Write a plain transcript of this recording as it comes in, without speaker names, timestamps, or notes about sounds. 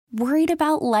Worried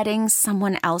about letting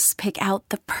someone else pick out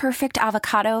the perfect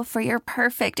avocado for your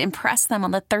perfect impress them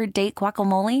on the third date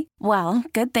guacamole? Well,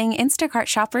 good thing Instacart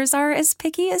shoppers are as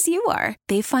picky as you are.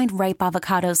 They find ripe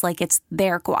avocados like it's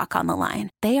their guac on the line.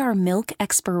 They are milk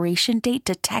expiration date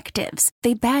detectives.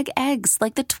 They bag eggs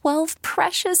like the 12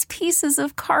 precious pieces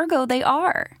of cargo they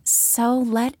are. So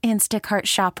let Instacart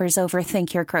shoppers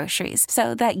overthink your groceries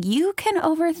so that you can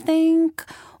overthink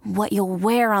what you'll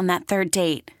wear on that third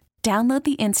date. Download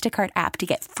the Instacart app to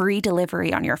get free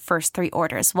delivery on your first 3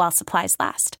 orders while supplies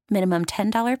last. Minimum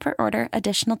 $10 per order.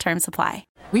 Additional terms apply.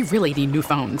 We really need new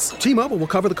phones. T-Mobile will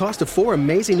cover the cost of 4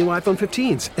 amazing new iPhone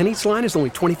 15s, and each line is only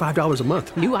 $25 a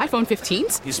month. New iPhone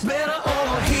 15s? It's better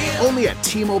over here. Only at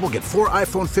T-Mobile, get 4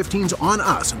 iPhone 15s on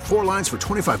us and 4 lines for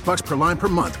 $25 per line per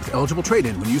month with eligible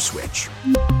trade-in when you switch.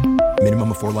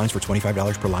 Minimum of 4 lines for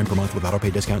 $25 per line per month with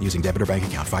autopay discount using debit or bank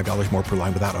account. $5 more per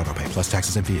line without autopay, plus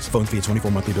taxes and fees. Phone fee at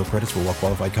 24 monthly bill credits for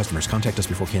well-qualified customers. Contact us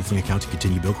before canceling account to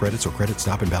continue bill credits or credit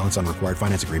stop and balance on required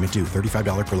finance agreement due.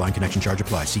 $35 per line connection charge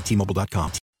applies. See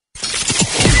T-Mobile.com. Good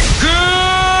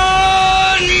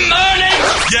morning,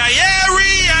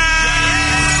 Diarrhea!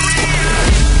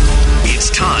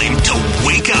 It's time to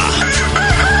wake up.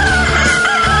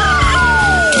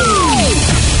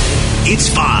 It's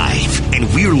 5,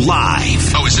 and we're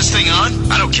live. Oh, is this thing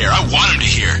on? I don't care. I want him to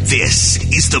hear. This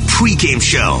is the Pregame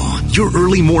Show, your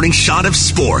early morning shot of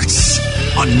sports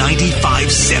on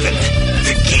 95.7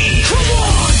 The Game. Come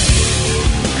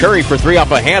on! Curry for 3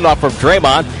 off a handoff from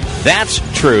Draymond. That's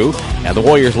true. And the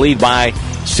Warriors lead by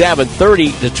 7,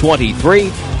 30-23.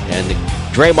 And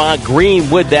Draymond Green,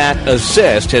 with that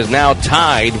assist, has now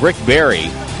tied Rick Barry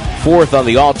 4th on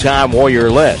the all-time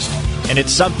Warrior list. And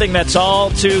it's something that's all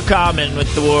too common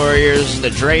with the Warriors. The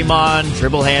Draymond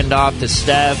dribble handoff to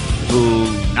Steph, who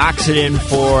knocks it in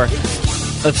for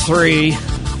a 3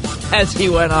 as he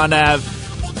went on to have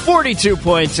 42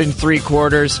 points in 3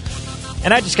 quarters.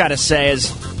 And I just got to say,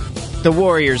 as the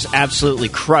Warriors absolutely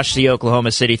crushed the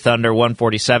Oklahoma City Thunder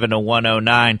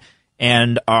 147-109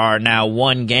 and are now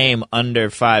 1 game under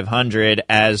 500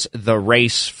 as the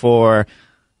race for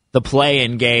the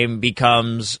play-in game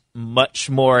becomes much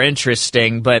more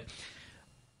interesting. But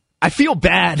I feel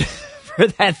bad for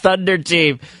that Thunder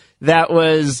team that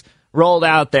was rolled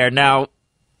out there. Now,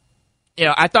 you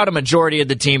know, I thought a majority of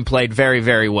the team played very,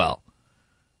 very well,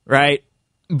 right?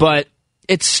 But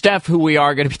it's Steph who we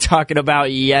are going to be talking about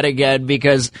yet again,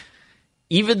 because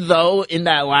even though in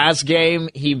that last game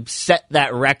he set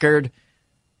that record,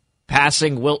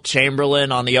 passing Wilt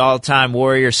Chamberlain on the all-time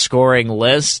Warriors scoring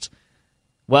list,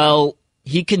 well,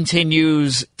 he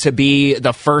continues to be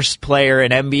the first player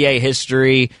in NBA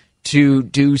history to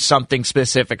do something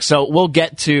specific. So we'll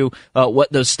get to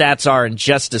what those stats are in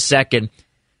just a second.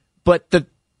 But the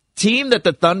team that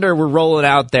the Thunder were rolling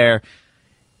out there,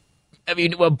 I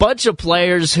mean, a bunch of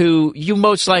players who you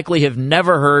most likely have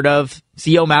never heard of: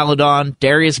 Theo Maledon,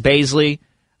 Darius Bazley,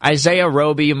 Isaiah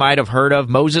Roby you might have heard of,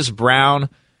 Moses Brown,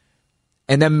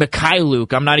 and then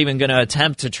Mikhailuk. I'm not even going to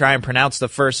attempt to try and pronounce the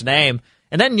first name.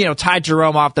 And then, you know, Ty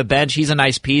Jerome off the bench. He's a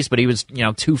nice piece, but he was,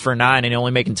 2 for 9 and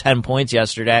only making 10 points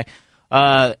yesterday.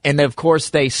 And, of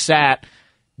course, they sat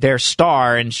their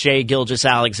star in Shai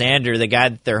Gilgeous-Alexander, the guy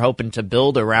that they're hoping to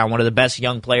build around, one of the best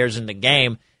young players in the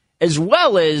game, as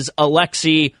well as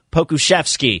Alexei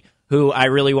Pokusevsky, who I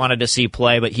really wanted to see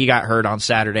play, but he got hurt on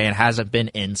Saturday and hasn't been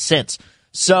in since.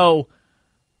 So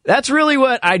that's really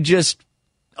what I just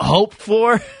hoped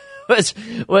for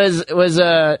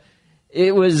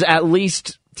it was at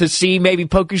least to see maybe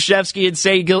Pokusevsky and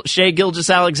Shai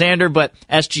Gilgeous-Alexander, but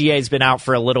SGA's been out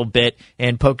for a little bit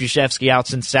and Pokusevsky out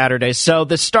since Saturday. So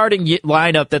the starting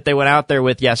lineup that they went out there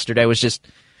with yesterday was just,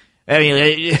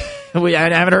 I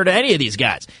haven't heard of any of these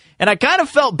guys. And I kind of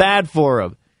felt bad for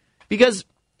them because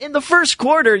in the first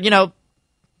quarter, the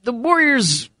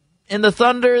Warriors and the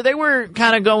Thunder, they were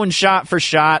kind of going shot for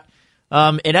shot.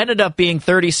 It ended up being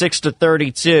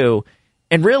 36-32.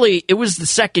 And really, it was the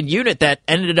second unit that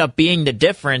ended up being the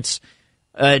difference.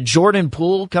 Jordan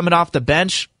Poole, coming off the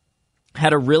bench,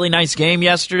 had a really nice game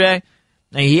yesterday.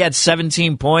 And he had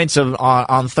 17 points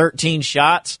on 13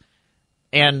 shots.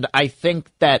 And I think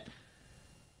that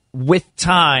with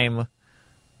time,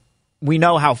 we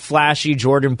know how flashy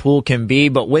Jordan Poole can be,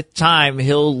 but with time,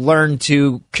 he'll learn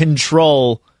to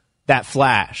control that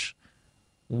flash,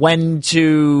 when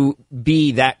to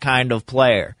be that kind of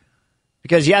player.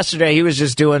 Because yesterday he was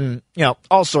just doing,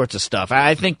 all sorts of stuff.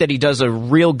 I think that he does a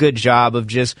real good job of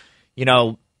just,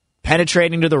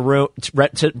 penetrating to the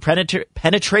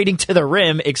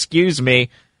rim,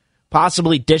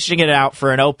 possibly dishing it out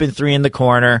for an open 3 in the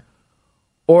corner.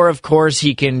 Or, of course,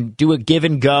 he can do a give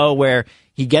and go where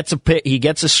He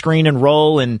gets a screen and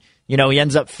roll, and he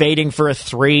ends up fading for a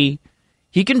three.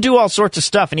 He can do all sorts of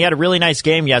stuff, and he had a really nice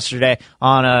game yesterday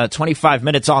on 25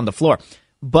 minutes on the floor.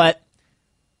 But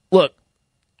look,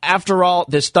 after all,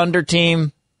 this Thunder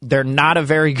team, they're not a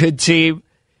very good team,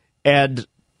 and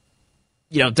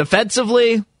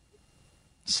defensively,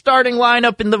 starting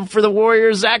lineup for the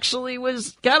Warriors actually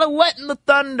was kind of letting the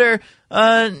Thunder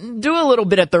do a little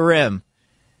bit at the rim.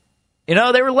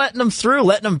 They were letting them through,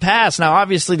 letting them pass. Now,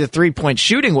 obviously, the three-point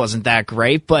shooting wasn't that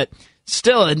great, but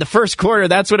still, in the first quarter,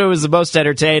 that's when it was the most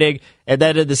entertaining. And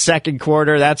then in the second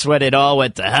quarter, that's when it all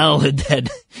went to hell. And then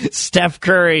Steph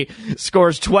Curry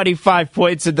scores 25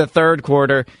 points in the third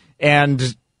quarter.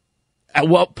 And at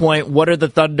what point, what are the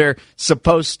Thunder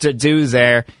supposed to do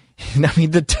there? I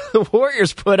mean, the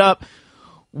Warriors put up,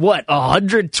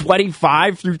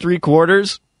 125 through three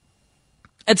quarters?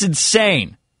 That's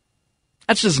insane.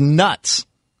 That's just nuts.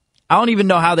 I don't even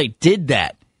know how they did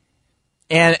that.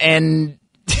 And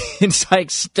it's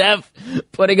like Steph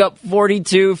putting up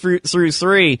 42 through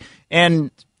three.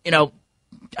 And,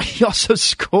 he also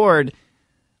scored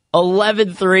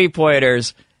 11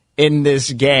 three-pointers in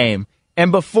this game.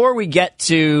 And before we get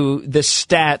to the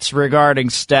stats regarding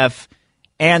Steph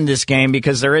and this game,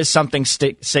 because there is something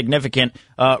significant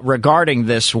regarding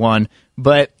this one,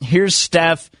 but here's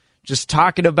Steph just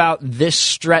talking about this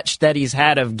stretch that he's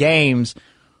had of games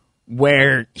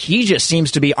where he just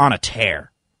seems to be on a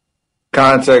tear.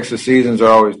 Context of seasons are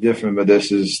always different, but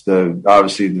this is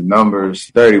obviously the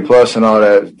numbers, 30+ and all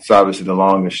that. It's obviously the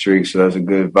longest streak, so there's a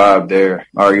good vibe there.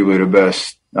 Arguably the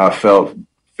best I felt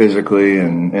physically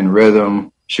and in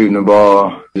rhythm, shooting the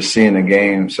ball, just seeing the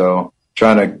game. So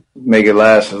trying to make it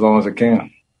last as long as I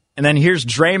can. And then here's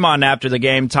Draymond after the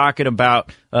game talking about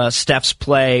Steph's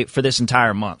play for this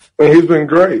entire month. He's been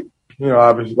great.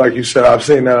 Obviously, like you said, I've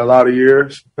seen that a lot of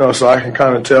years. So I can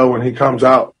kind of tell when he comes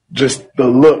out, just the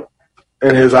look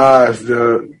in his eyes,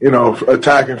 the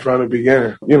attacking from the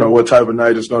beginning. What type of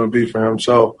night it's going to be for him.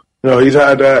 So he's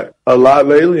had that a lot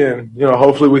lately, and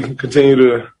hopefully we can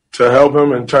continue to help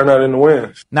him and turn that into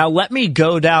wins. Now let me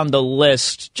go down the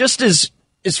list just as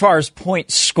far as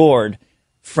points scored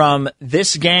from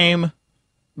this game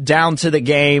down to the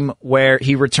game where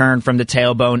he returned from the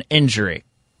tailbone injury.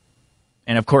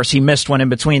 And, of course, he missed one in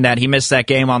between that. He missed that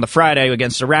game on the Friday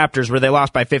against the Raptors where they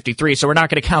lost by 53, so we're not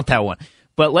going to count that one.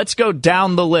 But let's go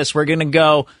down the list. We're going to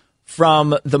go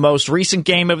from the most recent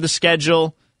game of the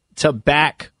schedule to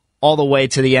back all the way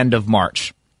to the end of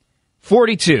March.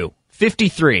 42,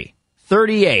 53,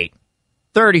 38,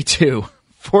 32,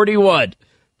 41,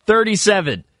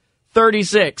 37,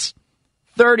 36,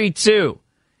 32.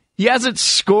 He hasn't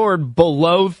scored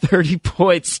below 30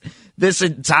 points this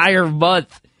entire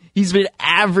month. He's been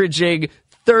averaging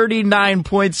 39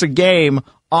 points a game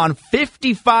on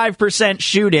 55%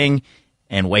 shooting,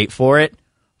 and wait for it,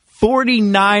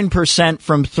 49%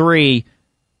 from three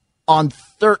on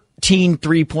 13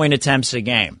 three-point attempts a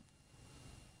game.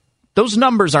 Those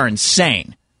numbers are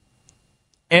insane.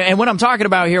 And what I'm talking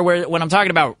about here, when I'm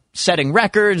talking about setting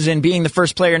records and being the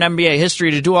first player in NBA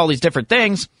history to do all these different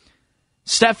things,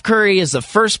 Steph Curry is the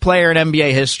first player in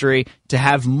NBA history to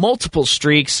have multiple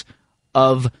streaks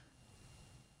of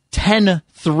 10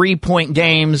 three-point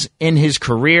games in his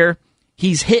career.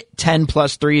 He's hit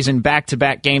 10-plus threes in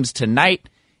back-to-back games tonight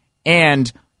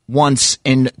and once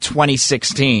in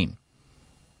 2016.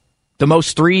 The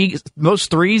most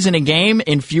threes in a game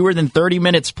in fewer than 30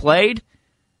 minutes played,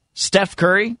 Steph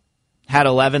Curry had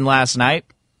 11 last night.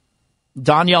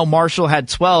 Donyell Marshall had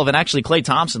 12, and actually Klay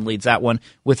Thompson leads that one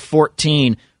with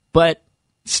 14. But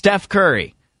Steph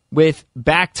Curry with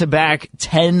back-to-back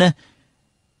 10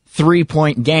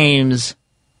 three-point games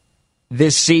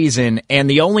this season, and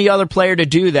the only other player to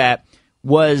do that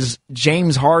was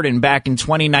James Harden back in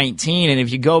 2019. And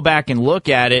if you go back and look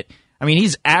at it, I mean,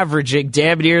 he's averaging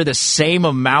damn near the same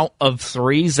amount of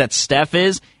threes that Steph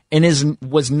is, and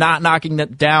was not knocking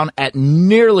them down at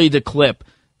nearly the clip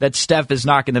that Steph is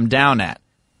knocking them down at.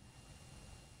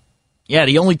 Yeah,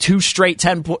 the only two straight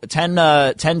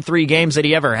 10-3 games that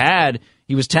he ever had,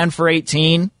 he was 10 for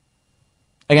 18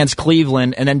 against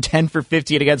Cleveland, and then 10 for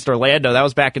 15 against Orlando. That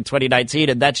was back in 2019,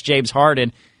 and that's James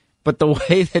Harden. But the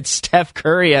way that Steph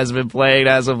Curry has been playing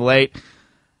as of late,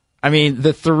 I mean,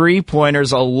 the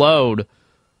three-pointers alone,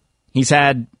 he's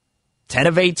had 10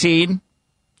 of 18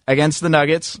 against the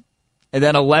Nuggets, and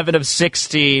then 11 of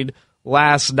 16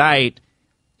 last night.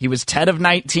 He was 10 of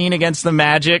 19 against the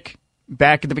Magic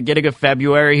back at the beginning of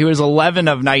February. He was 11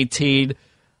 of 19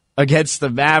 against the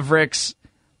Mavericks.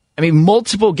 I mean,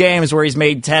 multiple games where he's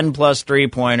made 10-plus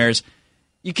three-pointers.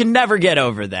 You can never get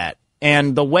over that.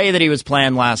 And the way that he was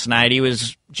playing last night, he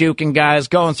was juking guys,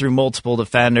 going through multiple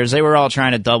defenders. They were all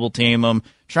trying to double team him,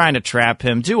 trying to trap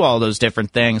him, do all those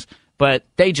different things. But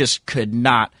they just could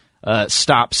not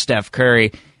stop Steph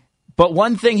Curry. But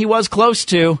one thing he was close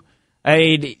to,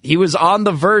 he was on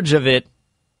the verge of it.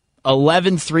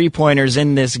 11 3-pointers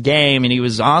in this game, and he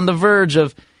was on the verge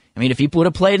of, if he would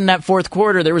have played in that fourth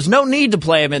quarter, there was no need to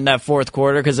play him in that fourth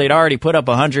quarter because they'd already put up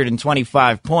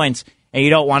 125 points, and you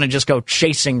don't want to just go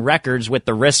chasing records with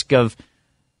the risk of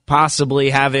possibly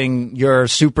having your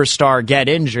superstar get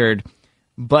injured.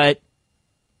 But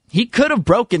he could have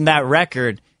broken that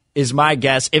record, is my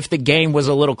guess, if the game was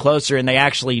a little closer and they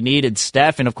actually needed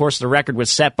Steph. And, of course, the record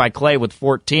was set by Clay with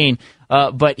 14.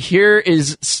 But here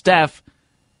is Steph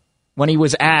when he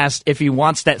was asked if he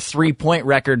wants that 3-point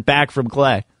record back from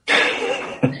Clay.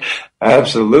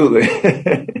 Absolutely.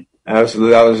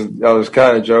 Absolutely. I was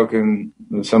kind of joking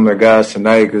with some of the guys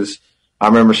tonight because I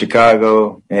remember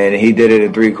Chicago, and he did it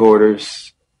in 3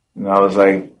 quarters. And I was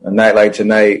like, a night like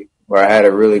tonight where I had it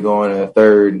really going in the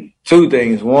third. 2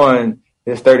 things. One,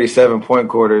 his 37-point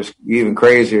quarter is even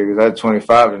crazier because I had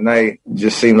 25 tonight. It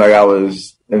just seemed like I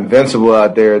was invincible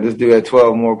out there. This dude had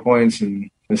 12 more points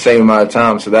in the same amount of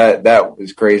time. So that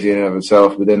was crazy in and of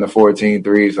itself. But then the 14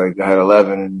 threes, like I had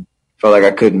 11 and felt like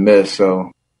I couldn't miss.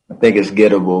 So I think it's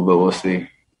gettable, but we'll see.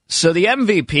 So the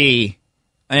MVP,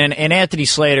 and Anthony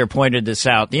Slater pointed this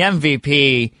out, the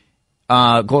MVP,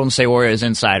 Golden State Warriors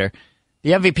insider,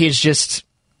 the MVP is just,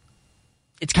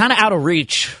 it's kind of out of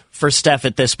reach for Steph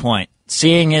at this point,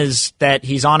 seeing is that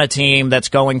he's on a team that's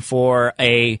going for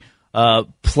a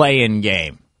play-in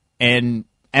game. And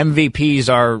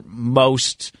MVPs are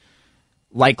most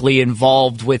likely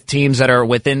involved with teams that are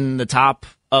within the top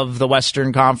of the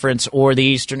Western Conference or the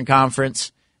Eastern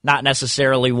Conference, not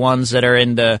necessarily ones that are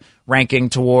in the ranking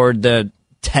toward the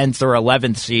 10th or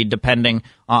 11th seed, depending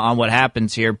on what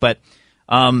happens here. But,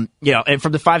 and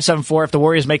from the 5-7-4, if the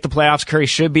Warriors make the playoffs, Curry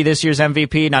should be this year's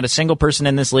MVP. Not a single person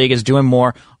in this league is doing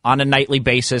more on a nightly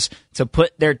basis to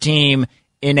put their team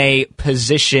in a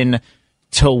position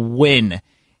to win.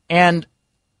 And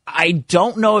I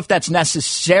don't know if that's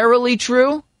necessarily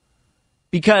true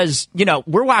because,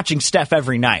 we're watching Steph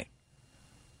every night,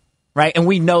 right? And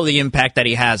we know the impact that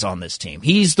he has on this team.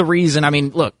 He's the reason.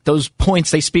 Look, those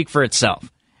points, they speak for itself.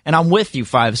 And I'm with you,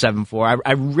 5-7-4.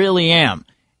 I really am.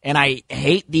 And I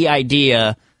hate the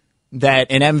idea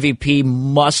that an MVP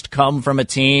must come from a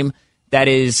team that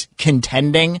is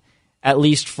contending, at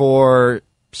least for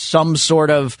some sort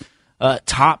of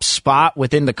top spot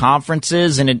within the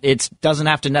conferences, and it doesn't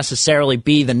have to necessarily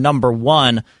be the number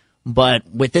 1, but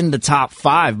within the top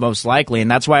 5 most likely,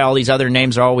 and that's why all these other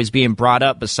names are always being brought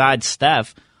up besides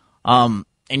Steph. And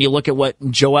you look at what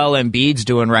Joel Embiid's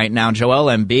doing right now. Joel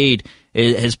Embiid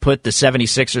has put the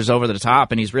 76ers over the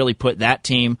top, and he's really put that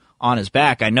team on his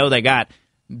back. I know they got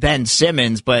Ben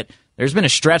Simmons, but there's been a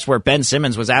stretch where Ben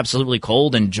Simmons was absolutely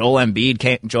cold, and Joel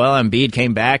Embiid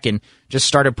came back and just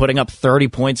started putting up 30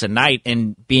 points a night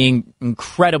and being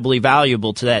incredibly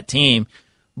valuable to that team.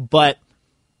 But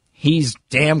he's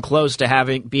damn close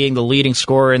to being the leading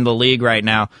scorer in the league right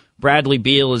now. Bradley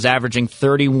Beal is averaging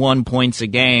 31 points a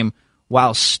game,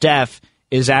 while Steph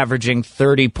is averaging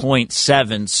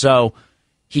 30.7. So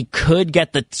he could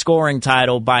get the scoring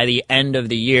title by the end of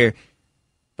the year.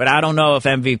 But I don't know if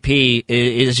MVP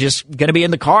is just going to be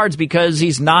in the cards because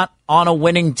he's not on a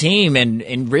winning team.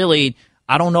 And really,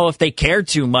 I don't know if they care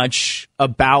too much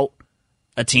about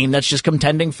a team that's just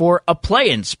contending for a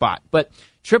play-in spot. But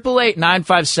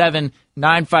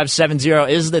 888-957-9570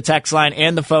 is the text line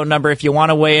and the phone number if you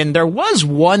want to weigh in. There was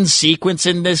one sequence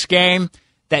in this game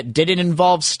that didn't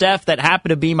involve Steph that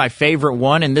happened to be my favorite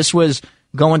one, and this was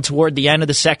going toward the end of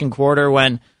the second quarter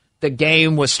when the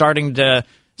game was starting to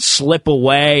slip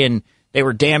away and they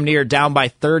were damn near down by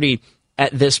 30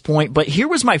 at this point. But here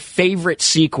was my favorite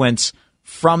sequence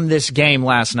from this game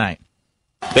last night.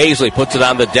 Baisley puts it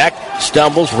on the deck,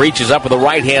 stumbles, reaches up with a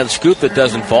right-hand scoop that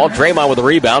doesn't fall. Draymond with a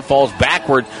rebound, falls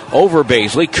backward over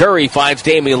Baisley. Curry finds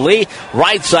Damian Lee.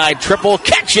 Right side triple,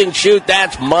 catch and shoot,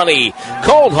 that's money.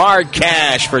 Cold hard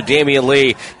cash for Damian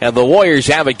Lee. And the Warriors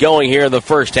have it going here in the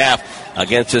first half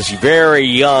against this very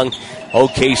young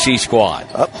OKC squad.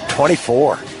 Up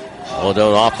 24. Mulder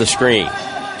off the screen.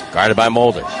 Guarded by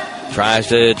Mulder. Tries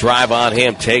to drive on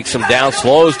him, takes him down,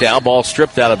 slows down, ball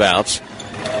stripped out of bounds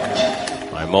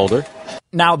by Mulder.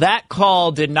 Now, that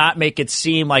call did not make it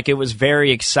seem like it was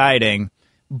very exciting,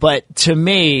 but to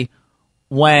me,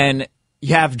 when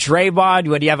you have Draymond,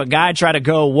 when you have a guy try to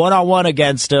go one-on-one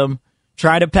against him,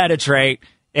 try to penetrate,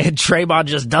 and Draymond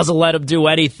just doesn't let him do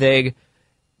anything,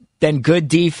 then good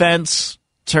defense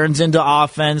turns into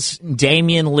offense.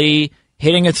 Damian Lee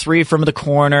hitting a three from the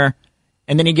corner,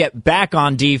 and then you get back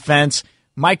on defense.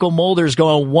 Michael Mulder's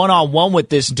going one-on-one with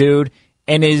this dude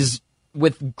and is,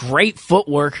 with great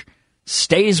footwork,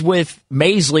 stays with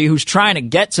Maisley, who's trying to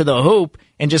get to the hoop,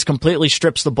 and just completely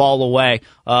strips the ball away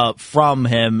from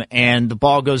him, and the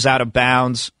ball goes out of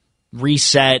bounds.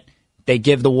 Reset. They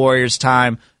give the Warriors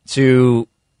time to,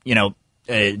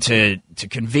 to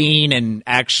convene and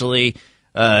actually,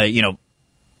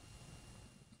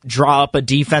 draw up a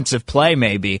defensive play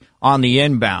maybe on the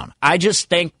inbound. I just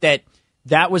think that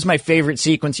was my favorite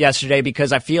sequence yesterday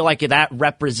because I feel like that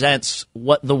represents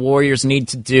what the Warriors need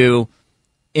to do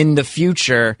in the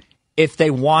future if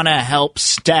they want to help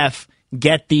Steph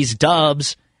get these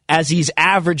dubs, as he's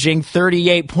averaging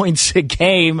 38 points a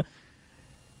game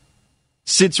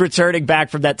since returning back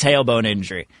from that tailbone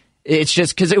injury. It's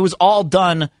just because it was all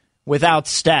done without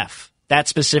Steph. That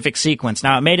specific sequence.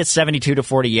 Now, it made it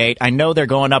 72-48. I know they're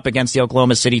going up against the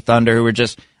Oklahoma City Thunder, who were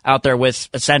just out there with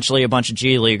essentially a bunch of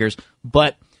G Leaguers.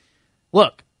 But,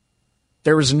 look,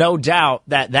 there was no doubt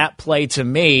that play, to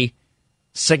me,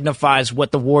 signifies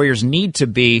what the Warriors need to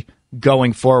be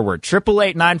going forward.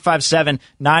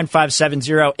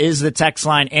 888-957-9570 is the text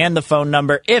line and the phone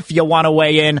number if you want to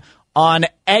weigh in on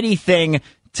anything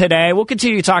today. We'll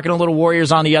continue talking a little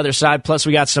Warriors on the other side. Plus,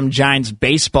 we got some Giants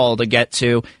baseball to get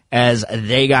to as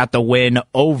they got the win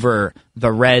over the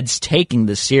Reds, taking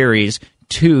the series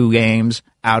 2 games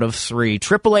out of 3.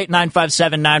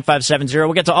 888-957-9570.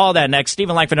 We'll get to all that next.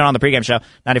 Steven Langford on the pregame show,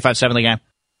 95.7 The Game.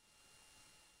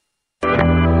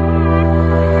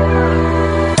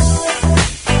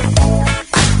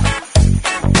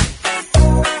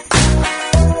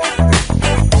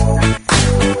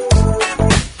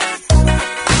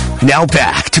 Now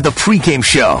back to the pregame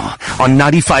show on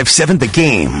 95.7 The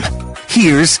Game.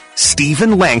 Here's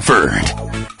Steven Langford.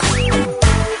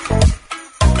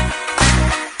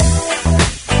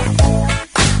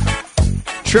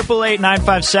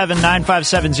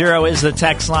 888-957-9570 is the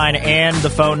text line and the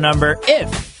phone number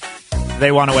if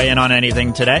they want to weigh in on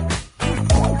anything today.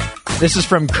 This is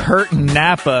from Kurt in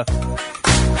Napa.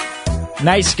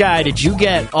 Nice guy. Did you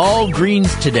get all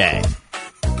greens today?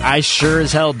 I sure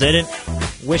as hell didn't.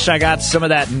 Wish I got some of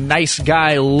that nice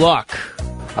guy luck.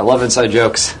 I love inside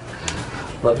jokes.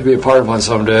 Love to be a part of one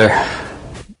someday.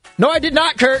 No, I did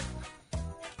not, Kurt.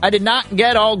 I did not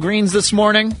get all greens this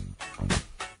morning.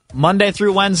 Monday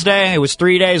through Wednesday, it was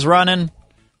 3 days running.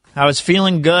 I was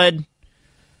feeling good.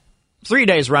 3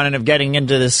 days running of getting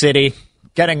into the city,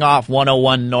 getting off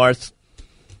 101 North,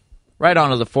 right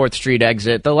onto the 4th Street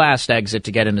exit, the last exit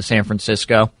to get into San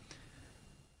Francisco.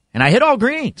 And I hit all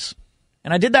greens.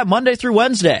 And I did that Monday through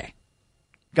Wednesday.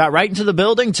 Got right into the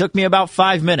building, took me about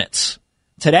 5 minutes.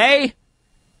 Today,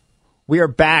 we are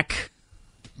back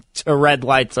to red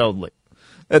lights only.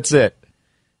 That's it.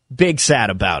 Big sad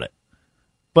about it.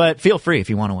 But feel free if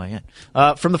you want to weigh in.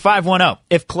 From the 510,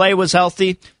 if Clay was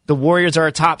healthy, the Warriors are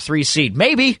a top 3 seed.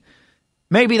 Maybe.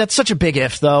 That's such a big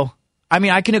if, though. I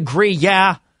mean, I can agree,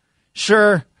 yeah,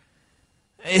 sure.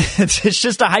 It's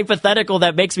just a hypothetical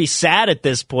that makes me sad at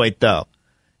this point, though.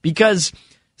 Because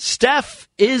Steph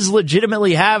is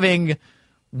legitimately having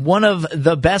one of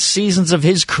the best seasons of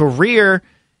his career,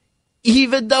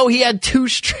 even though he had 2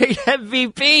 straight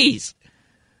MVPs.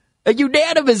 A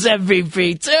unanimous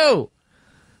MVP, too.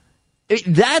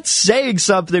 That's saying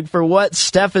something for what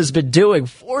Steph has been doing.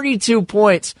 42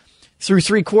 points through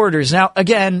 3 quarters. Now,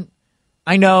 again,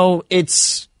 I know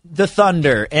it's the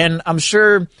Thunder, and I'm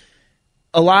sure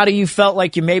a lot of you felt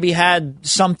like you maybe had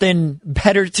something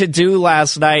better to do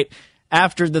last night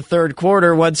after the third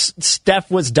quarter once Steph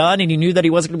was done and you knew that he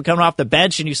wasn't going to be coming off the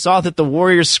bench, and you saw that the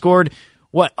Warriors scored,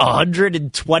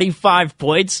 125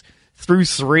 points through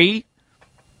 3?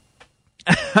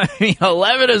 I mean,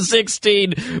 11 of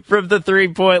 16 from the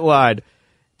three-point line.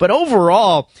 But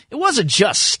overall, it wasn't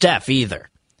just Steph either.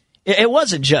 It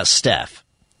wasn't just Steph.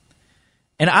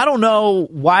 And I don't know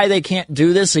why they can't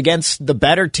do this against the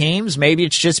better teams. Maybe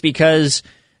it's just because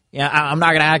I'm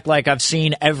not going to act like I've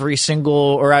seen every single,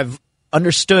 or I've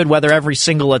understood whether every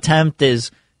single attempt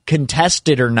is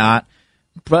contested or not.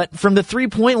 But from the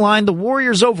three-point line, the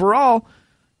Warriors overall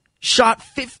shot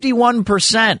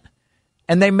 51%.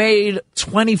 And they made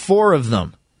 24 of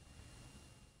them.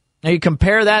 Now you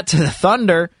compare that to the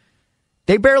Thunder,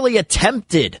 they barely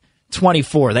attempted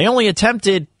 24. They only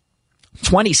attempted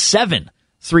 27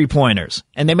 three-pointers,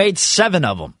 and they made 7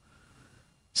 of them.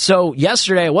 So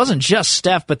yesterday, it wasn't just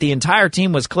Steph, but the entire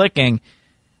team was clicking.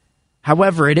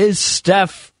 However, it is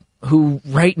Steph who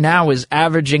right now is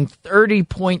averaging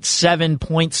 30.7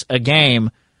 points a game,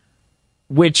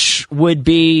 which would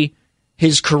be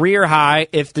his career high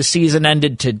if the season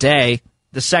ended today.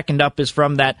 The second up is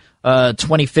from that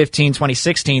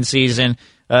 2015-2016 season,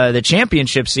 the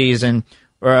championship season,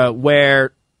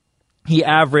 where he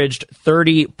averaged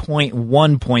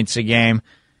 30.1 points a game.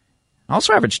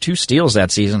 Also averaged 2 steals that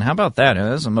season. How about that?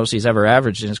 That's the most he's ever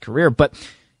averaged in his career. But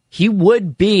he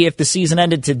would be, if the season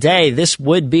ended today, this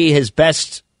would be his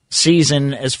best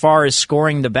season as far as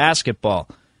scoring the basketball.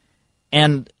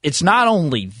 And it's not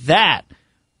only that,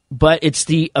 but it's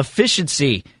the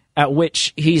efficiency at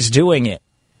which he's doing it.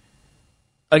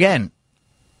 Again,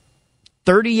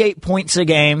 38 points a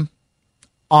game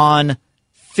on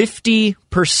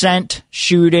 50%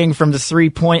 shooting from the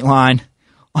three-point line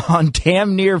on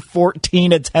damn near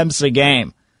 14 attempts a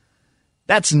game.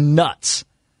 That's nuts.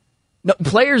 No,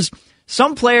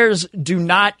 some players do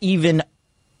not even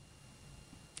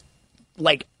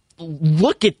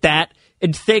look at that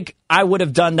and think I would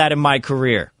have done that in my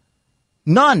career.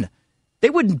 None. They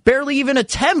would barely even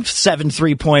attempt 7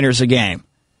 3-pointers a game.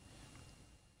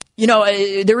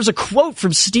 There was a quote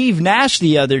from Steve Nash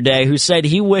the other day who said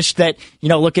he wished that,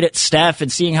 looking at Steph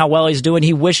and seeing how well he's doing,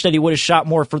 he wished that he would have shot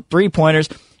more for 3-pointers.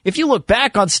 If you look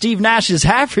back on Steve Nash's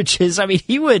averages, I mean,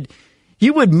 he would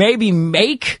maybe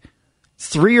make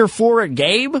 3 or 4 a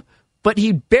game, but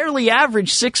he barely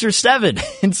averaged 6 or 7.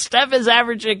 And Steph is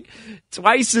averaging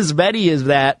twice as many as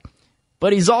that,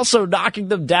 but he's also knocking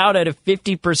them down at a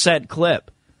 50%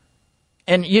 clip.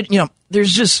 And,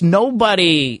 there's just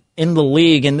nobody in the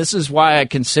league, and this is why I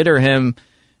consider him,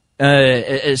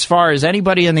 as far as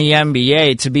anybody in the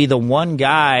NBA, to be the one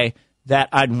guy that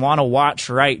I'd want to watch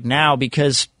right now,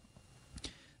 because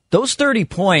those 30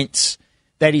 points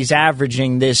that he's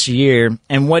averaging this year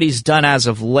and what he's done as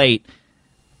of late,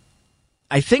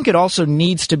 I think it also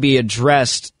needs to be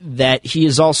addressed that he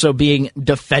is also being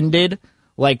defended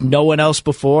like no one else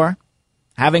before,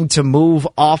 having to move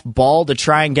off ball to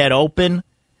try and get open,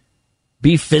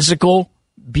 be physical,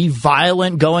 be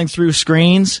violent going through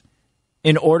screens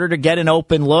in order to get an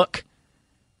open look.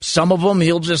 Some of them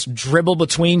he'll just dribble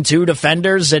between 2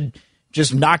 defenders and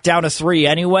just knock down a 3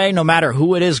 anyway, no matter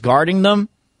who it is guarding them.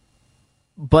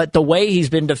 But the way he's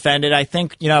been defended, I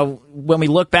think, when we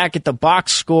look back at the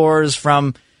box scores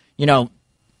from, 10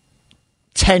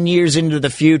 years into the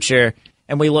future,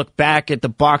 and we look back at the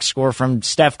box score from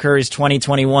Steph Curry's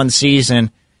 2021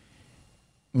 season,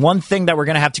 one thing that we're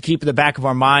going to have to keep in the back of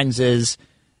our minds is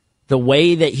the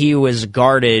way that he was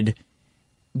guarded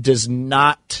does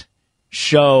not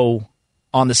show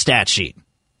on the stat sheet.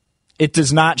 It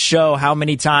does not show how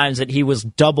many times that he was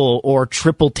double or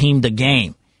triple teamed a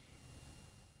game.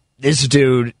 This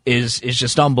dude is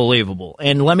just unbelievable.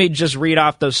 And let me just read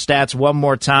off those stats one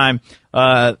more time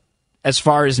as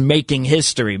far as making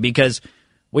history, because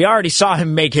we already saw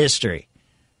him make history.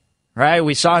 Right?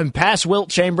 We saw him pass Wilt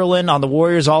Chamberlain on the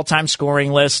Warriors' all-time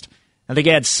scoring list. I think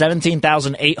he had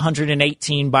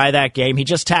 17,818 by that game. He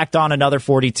just tacked on another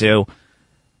 42.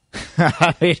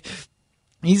 I mean,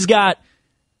 he's got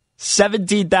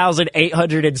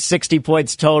 17,860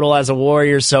 points total as a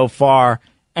Warrior so far,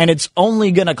 and it's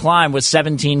only going to climb with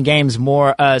 17 games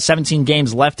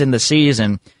left in the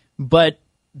season. But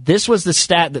this was the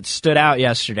stat that stood out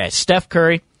yesterday. Steph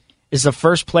Curry is the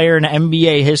first player in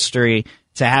NBA history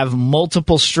to have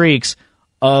multiple streaks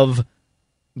of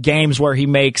games where he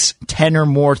makes 10 or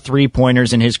more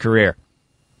 3-pointers in his career.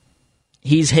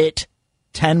 He's hit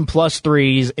 10-plus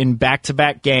threes in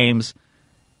back-to-back games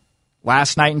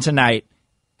last night and tonight,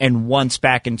 and once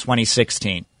back in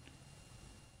 2016.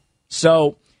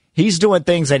 So he's doing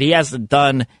things that he hasn't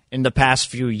done in the past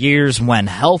few years when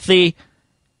healthy,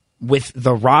 with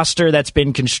the roster that's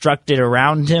been constructed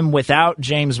around him without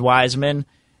James Wiseman,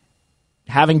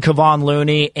 having Kevon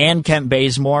Looney and Kent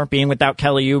Bazemore, being without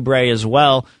Kelly Oubre as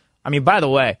well. I mean, by the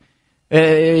way,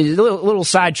 a little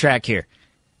sidetrack here.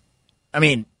 I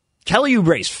mean, Kelly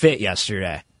Oubre's fit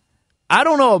yesterday. I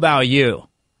don't know about you,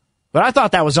 but I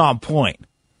thought that was on point.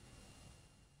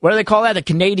 What do they call that? The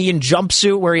Canadian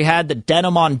jumpsuit where he had the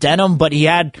denim on denim, but he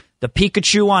had the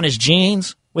Pikachu on his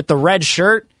jeans with the red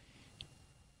shirt.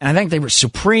 And I think they were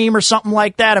Supreme or something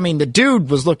like that. I mean, the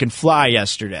dude was looking fly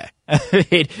yesterday.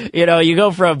 You go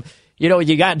from,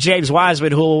 you got James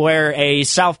Wiseman who will wear a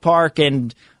South Park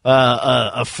and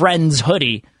a Friends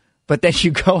hoodie, but then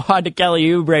you go on to Kelly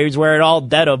Oubre who's wearing all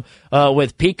denim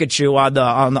with Pikachu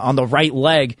on the right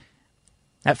leg.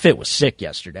 That fit was sick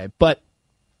yesterday. But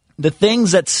the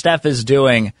things that Steph is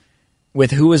doing with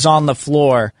who is on the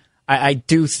floor, I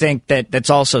do think that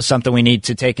that's also something we need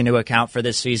to take into account for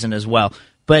this season as well.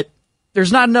 But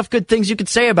there's not enough good things you could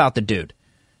say about the dude.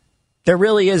 There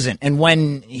really isn't. And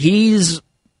when he's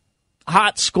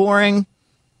hot scoring,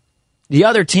 the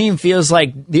other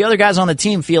guys on the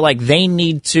team feel like they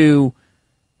need to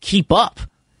keep up.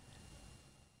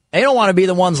 They don't want to be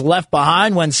the ones left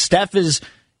behind when Steph is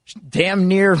damn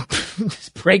near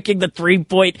breaking the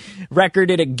 3-point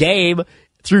record in a game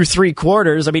through 3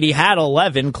 quarters. I mean, he had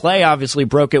 11. Clay obviously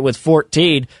broke it with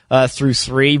 14 through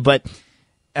 3. But,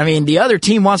 I mean, the other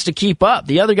team wants to keep up.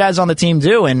 The other guys on the team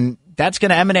do, and that's going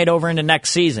to emanate over into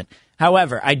next season.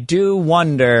 However, I do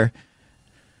wonder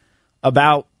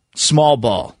about small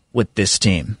ball with this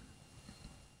team.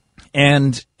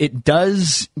 And it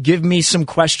does give me some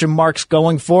question marks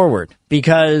going forward,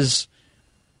 because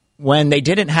when they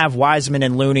didn't have Wiseman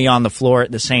and Looney on the floor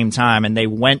at the same time and they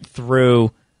went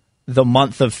through the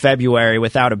month of February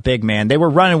without a big man, they were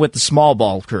running with the small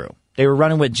ball crew. They were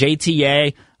running with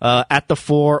JTA at the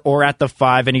 4 or at the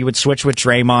 5, and he would switch with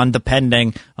Draymond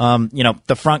depending.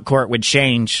 The front court would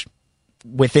change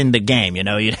within the game.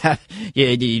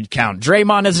 You'd count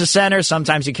Draymond as a center.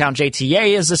 Sometimes you count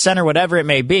JTA as the center, whatever it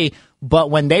may be.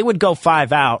 But when they would go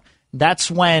 5 out,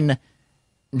 that's when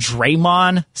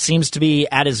Draymond seems to be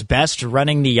at his best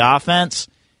running the offense.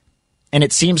 And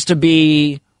it seems to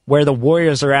be where the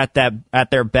Warriors are at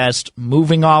their best,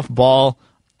 moving off ball,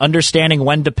 understanding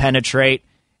when to penetrate,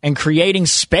 and creating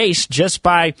space just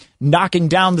by knocking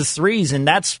down the threes. And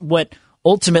that's what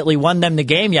ultimately won them the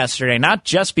game yesterday. Not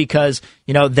just because,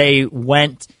 they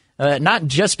went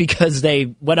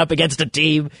up against a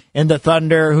team in the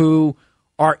Thunder who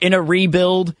are in a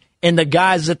rebuild, and the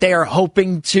guys that they are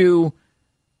hoping to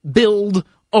build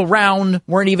around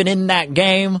weren't even in that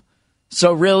game.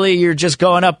 So really, you're just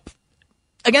going up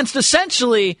against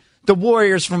essentially the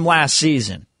Warriors from last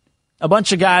season. A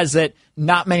bunch of guys that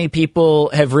not many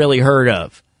people have really heard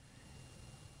of.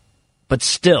 But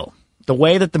still, the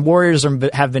way that the Warriors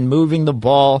have been moving the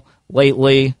ball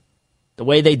lately, the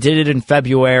way they did it in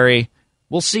February,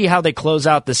 we'll see how they close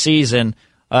out the season.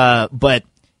 But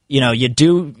you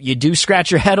do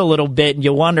scratch your head a little bit and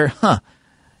you wonder,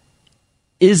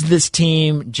 is this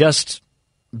team just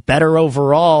better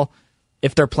overall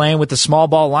if they're playing with the small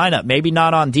ball lineup? Maybe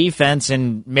not on defense,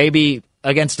 and maybe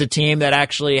against a team that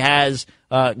actually has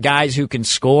guys who can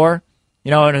score.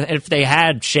 And if they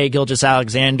had Shai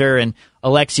Gilgeous-Alexander and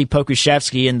Alexei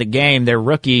Pokusevsky in the game, their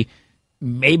rookie,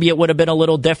 maybe it would have been a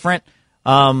little different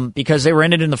because they were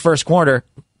in it in the first quarter.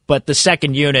 But the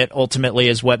second unit ultimately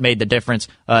is what made the difference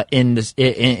in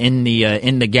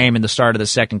the game in the start of the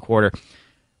second quarter.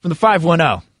 From the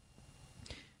 510,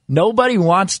 nobody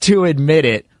wants to admit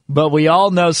it, but we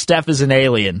all know Steph is an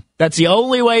alien. That's the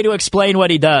only way to explain what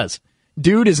he does.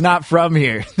 Dude is not from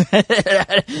here.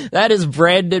 That is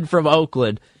Brandon from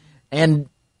Oakland. And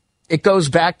it goes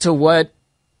back to what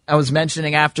I was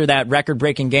mentioning after that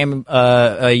record-breaking game,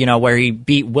 where he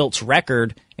beat Wilt's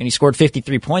record and he scored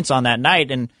 53 points on that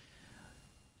night. And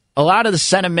a lot of the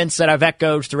sentiments that I've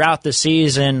echoed throughout the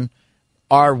season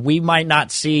are we might not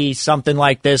see something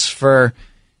like this for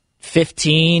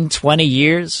 15, 20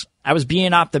 years. I was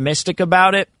being optimistic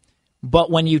about it.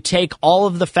 But when you take all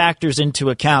of the factors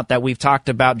into account that we've talked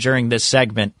about during this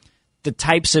segment, the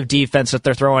types of defense that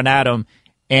they're throwing at him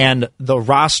and the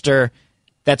roster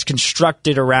that's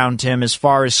constructed around him as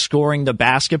far as scoring the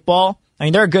basketball, I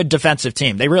mean, they're a good defensive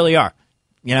team. They really are.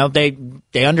 They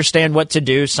understand what to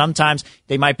do. Sometimes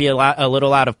they might be a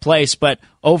little out of place, but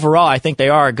overall, I think they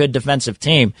are a good defensive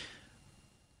team.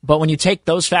 But when you take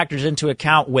those factors into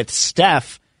account with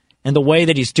Steph and the way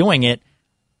that he's doing it,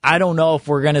 I don't know if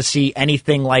we're going to see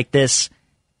anything like this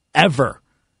ever.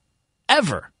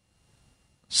 Ever.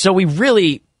 So we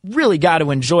really, really got to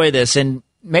enjoy this. And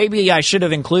maybe I should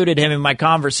have included him in my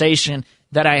conversation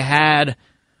that I had,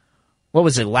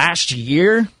 last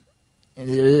year?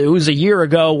 It was a year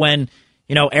ago when,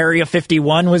 Area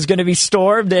 51 was going to be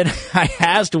stormed, and I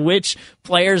asked which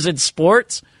players in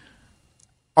sports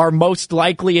are most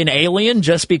likely an alien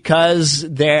just because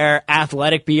they're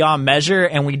athletic beyond measure,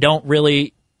 and we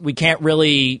can't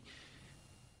really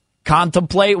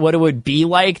contemplate what it would be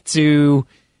like to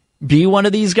be one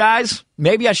of these guys.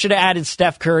 Maybe I should have added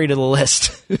Steph Curry to the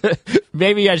list.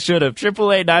 Maybe I should have.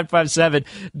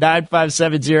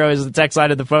 888-957-9570 is the text line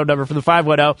and the phone number for the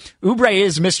 510. Oubre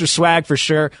is Mr. Swag for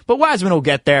sure, but Wiseman will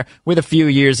get there with a few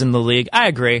years in the league. I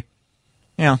agree.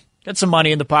 Get some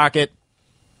money in the pocket.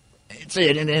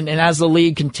 And as the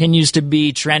league continues to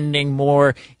be trending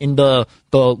more in the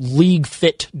league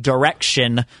fit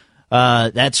direction,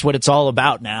 that's what it's all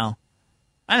about now.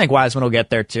 I think Wiseman will get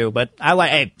there too, but I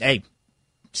like, hey,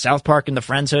 South Park in the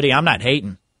Friends hoodie, I'm not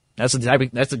hating. That's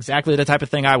exactly the type of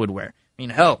thing I would wear. I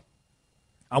mean, hell,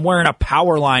 I'm wearing a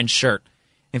Powerline shirt.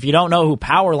 If you don't know who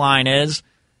Powerline is,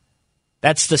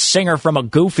 that's the singer from a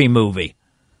Goofy movie.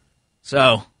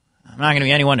 So, I'm not going to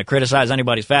be anyone to criticize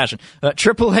anybody's fashion.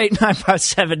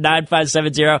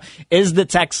 888-957-9570 is the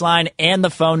text line and the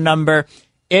phone number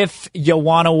if you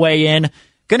want to weigh in.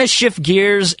 Going to shift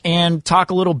gears and talk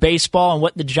a little baseball and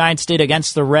what the Giants did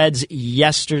against the Reds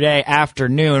yesterday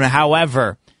afternoon.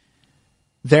 However,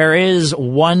 there is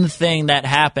one thing that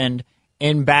happened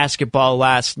in basketball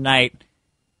last night,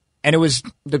 and it was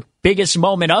the biggest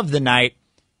moment of the night,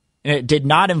 and it did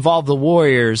not involve the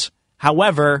Warriors.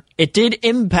 However, it did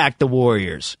impact the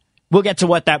Warriors. We'll get to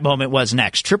what that moment was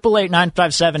next.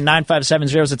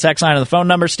 888-957-9570 is the text line and the phone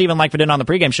number. Steven Langford in on the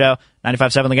pregame show,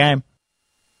 95.7 The Game.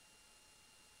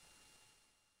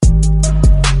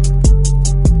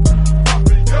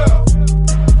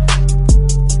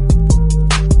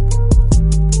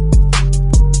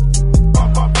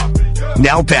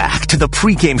 Now back to the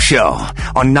pregame show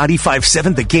on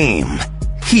 95.7 The Game.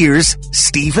 Here's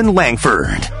Steven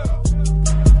Langford.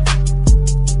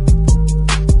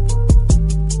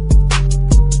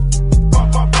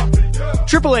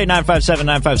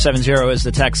 888-957-9570 is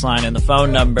the text line and the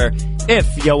phone number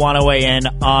if you want to weigh in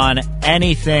on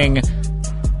anything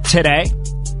today.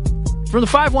 From the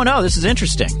 510, this is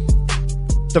interesting.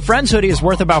 The Friends hoodie is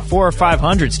worth about $400 or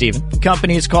 $500, Steven. The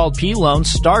company is called P-Loan,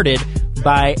 started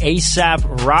by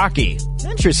A$AP Rocky.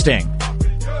 Interesting.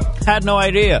 Had no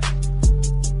idea.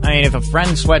 I mean, if a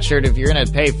Friends sweatshirt, if you're going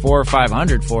to pay $400 or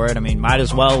 $500 for it, I mean, might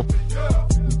as well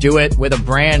do it with a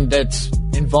brand that's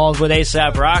involved with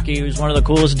A$AP Rocky, who's one of the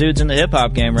coolest dudes in the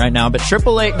hip-hop game right now. But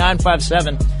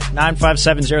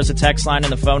 888-957-9570 is the text line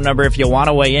and the phone number if you want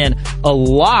to weigh in. A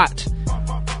lot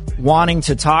wanting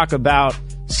to talk about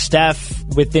Steph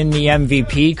within the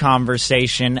MVP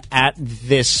conversation at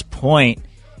this point.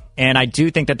 And I do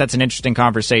think that that's an interesting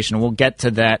conversation. We'll get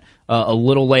to that a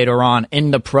little later on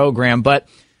in the program. But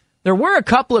there were a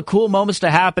couple of cool moments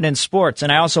to happen in sports,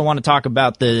 and I also want to talk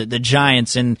about the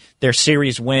Giants and their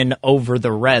series win over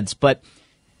the Reds. But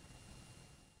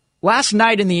last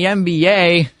night in the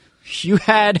NBA, you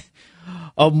had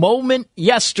a moment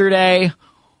yesterday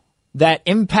that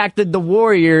impacted the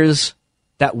Warriors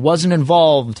that wasn't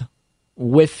involved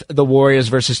with the Warriors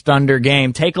versus Thunder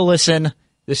game. Take a listen.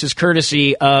 This is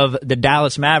courtesy of the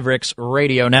Dallas Mavericks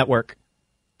radio network.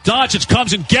 Doncic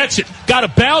comes and gets it. Got a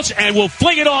bounce and will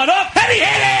fling it on up. And he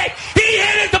hit it! He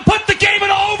hit it to put the game in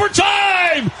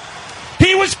overtime!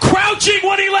 He was crouching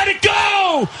when he let it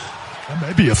go!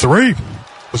 Maybe a three.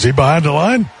 Was he behind the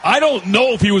line? I don't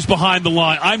know if he was behind the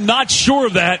line. I'm not sure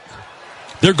of that.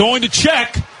 They're going to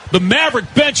check. The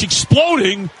Maverick bench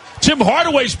exploding. Tim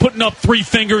Hardaway's putting up three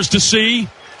fingers to see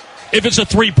if it's a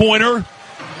three-pointer.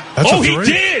 He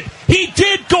did! He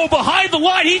did go behind the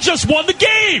line. He just won the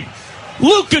game.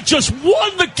 Luka just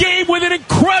won the game with an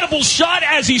incredible shot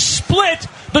as he split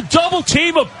the double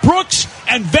team of Brooks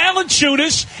and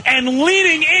Valanciunas and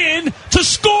leaning in to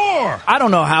score. I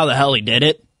don't know how the hell he did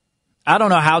it. I don't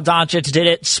know how Doncic did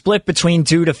it. Split between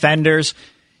two defenders.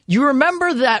 You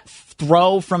remember that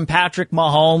throw from Patrick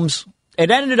Mahomes?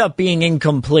 It ended up being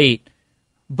incomplete,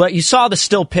 but you saw the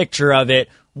still picture of it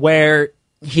where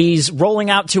he's rolling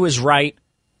out to his right,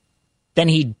 then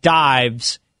he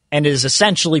dives and is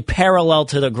essentially parallel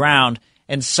to the ground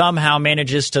and somehow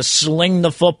manages to sling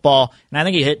the football. And I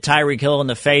think he hit Tyreek Hill in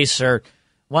the face or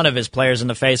one of his players in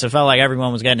the face. It felt like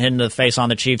everyone was getting hit in the face on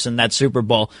the Chiefs in that Super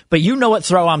Bowl. But you know what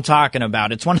throw I'm talking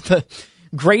about. It's one of the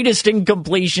greatest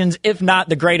incompletions, if not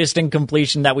the greatest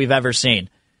incompletion that we've ever seen.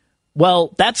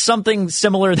 Well, that's something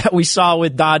similar that we saw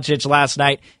with Doncic last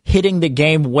night, hitting the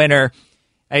game winner.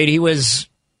 I mean, he was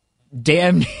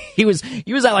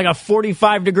at like a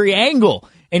 45-degree angle,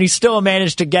 and he still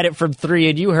managed to get it from three.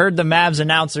 And you heard the Mavs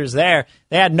announcers there.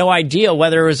 They had no idea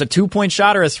whether it was a 2-point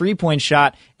shot or a 3-point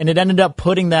shot, and it ended up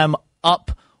putting them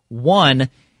up one,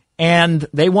 and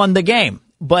they won the game.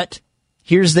 But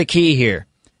here's the key here.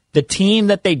 The team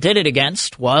that they did it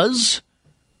against was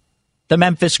the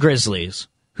Memphis Grizzlies,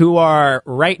 who are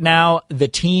right now the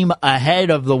team ahead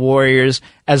of the Warriors,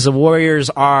 as the Warriors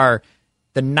are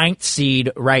the 9th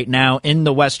seed right now in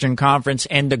the Western Conference,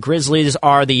 and the Grizzlies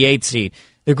are the 8th seed.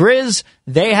 The Grizz,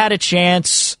 they had a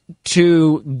chance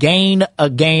to gain a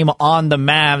game on the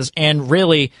Mavs, and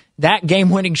really, that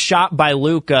game-winning shot by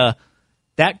Luka,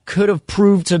 that could have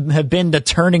proved to have been the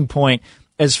turning point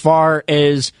as far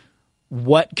as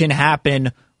what can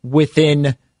happen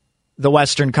within the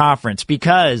Western Conference,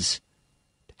 because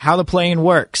how the play-in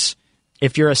works,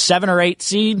 if you're a 7 or 8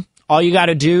 seed, all you got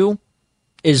to do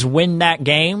is win that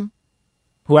game,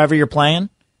 whoever you're playing,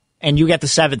 and you get the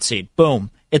 7th seed. Boom.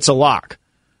 It's a lock.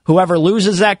 Whoever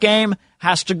loses that game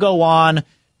has to go on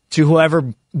to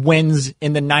whoever wins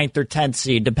in the 9th or 10th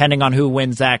seed, depending on who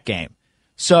wins that game.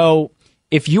 So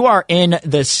if you are in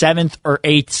the 7th or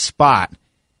 8th spot,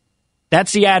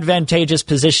 that's the advantageous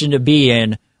position to be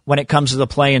in when it comes to the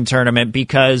play-in tournament,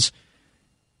 because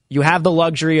you have the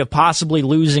luxury of possibly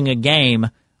losing a game.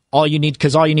 All you need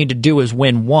to do is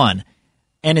win one.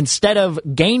 And instead of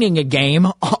gaining a game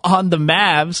on the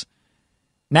Mavs,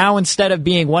 now instead of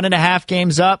being 1.5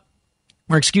 games up,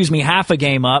 half a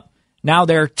game up, now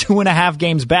they're 2.5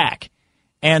 games back.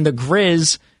 And the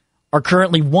Grizz are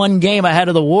currently 1 game ahead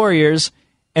of the Warriors,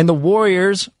 and the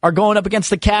Warriors are going up against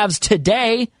the Cavs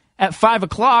today at 5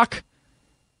 o'clock.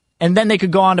 And then they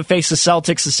could go on to face the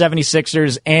Celtics, the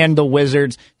 76ers, and the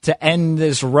Wizards to end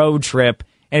this road trip.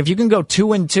 And if you can go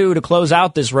 2-2 to close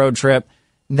out this road trip,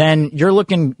 then you're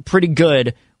looking pretty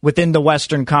good within the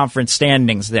Western Conference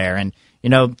standings there. And,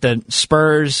 the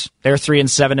Spurs, they're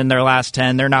 3-7 in their last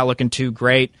 10. They're not looking too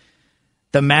great.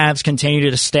 The Mavs continue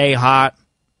to stay hot.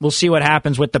 We'll see what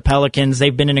happens with the Pelicans.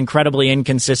 They've been an incredibly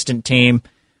inconsistent team.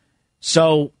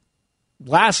 So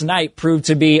last night proved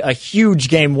to be a huge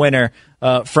game winner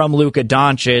from Luka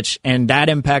Doncic, and that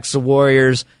impacts the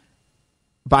Warriors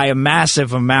by a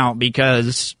massive amount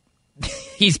because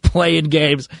he's playing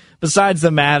games. Besides the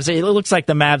Mavs, it looks like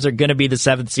the Mavs are going to be the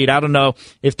 7th seed. I don't know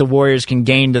if the Warriors can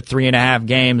gain the 3.5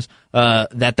 games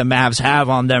that the Mavs have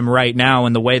on them right now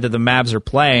and the way that the Mavs are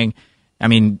playing. I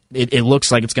mean, it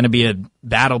looks like it's going to be a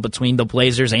battle between the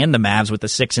Blazers and the Mavs with the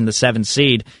 6th and the 7th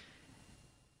seed.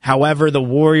 However, the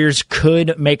Warriors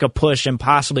could make a push and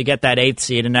possibly get that 8th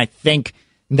seed. And I think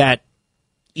that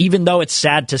even though it's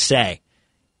sad to say,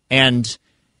 and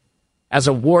as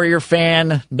a Warrior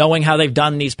fan, knowing how they've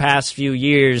done these past few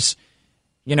years,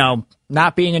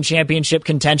 not being in championship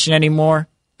contention anymore,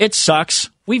 it sucks.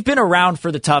 We've been around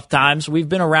for the tough times. We've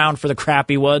been around for the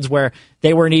crappy ones where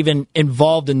they weren't even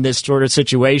involved in this sort of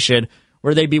situation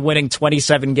where they'd be winning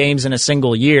 27 games in a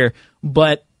single year.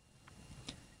 But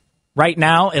right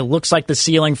now, it looks like the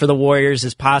ceiling for the Warriors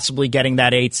is possibly getting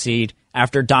that 8th seed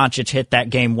after Doncic hit that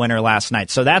game winner last night.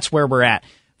 So that's where we're at.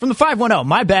 From the 510,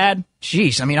 my bad.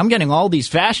 Jeez, I'm getting all these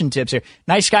fashion tips here.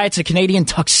 Nice guy, it's a Canadian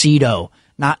tuxedo,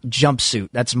 not jumpsuit.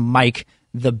 That's Mike,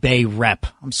 the Bay rep.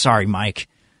 I'm sorry, Mike.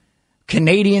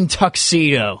 Canadian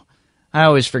tuxedo. I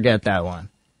always forget that one.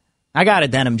 I got a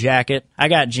denim jacket. I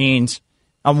got jeans.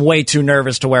 I'm way too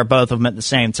nervous to wear both of them at the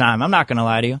same time. I'm not going to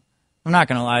lie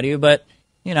to you. But,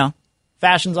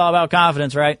 fashion's all about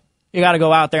confidence, right? You got to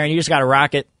go out there and you just got to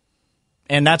rock it.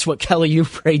 And that's what Kelly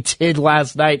Oubre did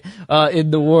last night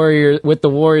with the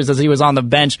Warriors as he was on the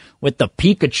bench with the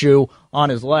Pikachu on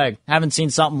his leg. Haven't seen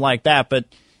something like that, but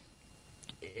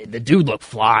the dude looked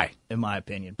fly, in my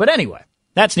opinion. But anyway,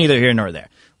 that's neither here nor there.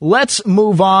 Let's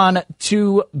move on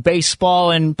to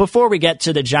baseball. And before we get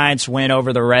to the Giants' win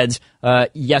over the Reds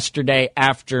yesterday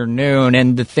afternoon,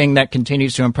 and the thing that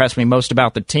continues to impress me most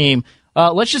about the team,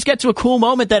 let's just get to a cool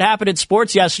moment that happened in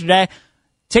sports yesterday.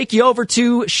 Take you over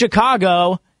to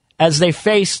Chicago as they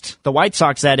faced, the White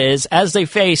Sox that is, as they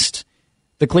faced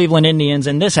the Cleveland Indians,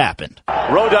 and this happened.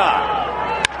 Rodon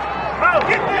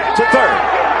to third.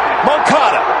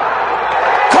 Moncada.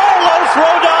 Carlos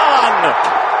Rodon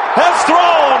has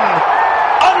thrown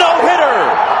a no-hitter.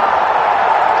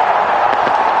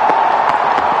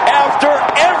 After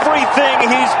everything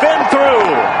he's been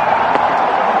through,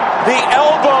 the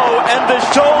elbow and the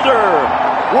shoulder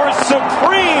were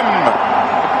supreme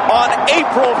on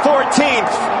April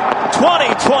 14th,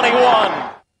 2021.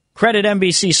 Credit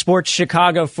NBC Sports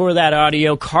Chicago for that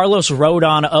audio. Carlos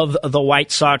Rodon of the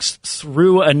White Sox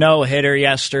threw a no-hitter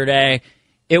yesterday.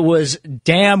 It was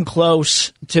damn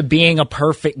close to being a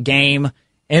perfect game,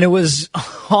 and it was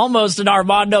almost an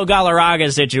Armando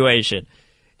Galarraga situation.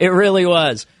 It really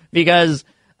was, because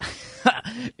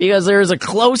there was a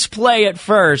close play at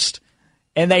first,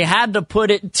 and they had to put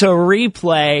it to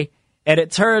replay. And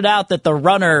it turned out that the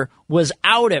runner was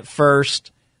out at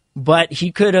first, but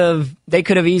they could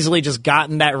have easily just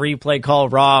gotten that replay call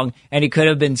wrong, and he could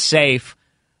have been safe.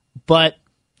 But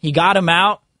he got him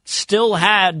out, still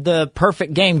had the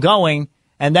perfect game going,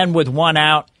 and then with one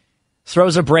out,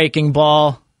 throws a breaking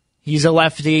ball. He's a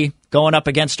lefty going up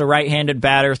against a right-handed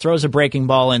batter, throws a breaking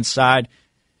ball inside,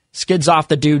 skids off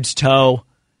the dude's toe.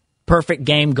 Perfect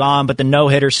game gone, but the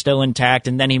no-hitter's still intact,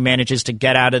 and then he manages to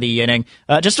get out of the inning.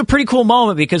 Just a pretty cool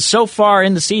moment, because so far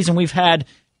in the season we've had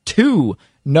 2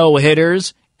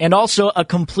 no-hitters and also a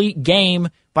complete game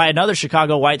by another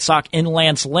Chicago White Sox in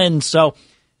Lance Lynn. So,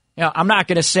 I'm not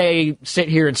going to sit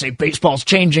here and say baseball's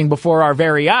changing before our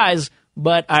very eyes,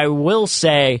 but I will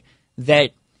say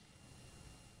that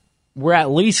we're at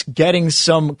least getting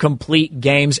some complete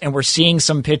games, and we're seeing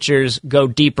some pitchers go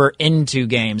deeper into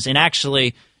games. And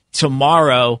actually,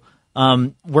 tomorrow,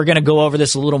 We're going to go over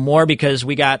this a little more because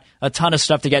we got a ton of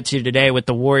stuff to get to today with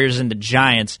the Warriors and the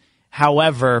Giants.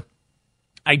 However,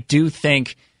 I do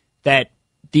think that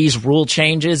these rule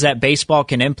changes that baseball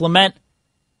can implement,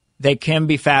 they can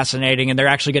be fascinating, and they're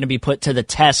actually going to be put to the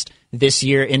test this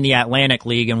year in the Atlantic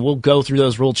League, and we'll go through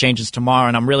those rule changes tomorrow,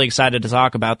 and I'm really excited to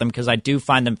talk about them because I do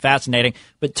find them fascinating.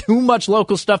 But too much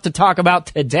local stuff to talk about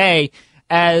today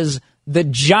as the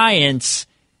Giants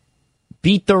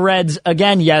beat the Reds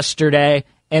again yesterday,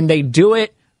 and they do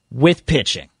it with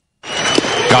pitching.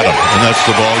 Got him, and that's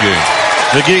the ball game.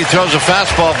 McGee throws a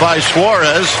fastball by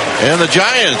Suarez, and the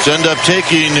Giants end up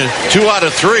taking 2 out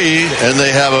of 3, and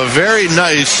they have a very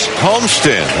nice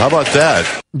homestand. How about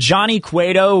that? Johnny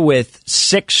Cueto with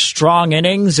 6 strong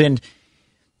innings, and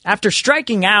after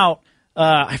striking out,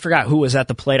 I forgot who was at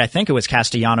the plate. I think it was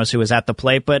Castellanos who was at the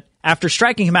plate, but after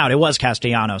striking him out, it was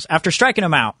Castellanos. After striking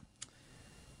him out,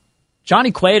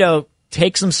 Johnny Cueto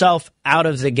takes himself out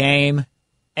of the game,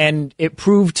 and it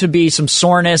proved to be some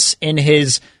soreness in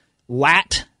his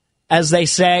lat, as they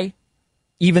say,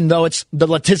 even though it's the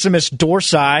latissimus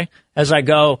dorsi, as I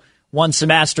go one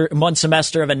semester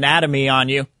of anatomy on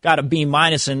you. Got a B- in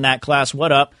that class.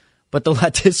 What up? But the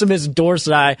latissimus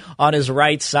dorsi on his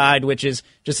right side, which is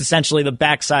just essentially the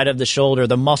backside of the shoulder,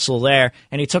 the muscle there,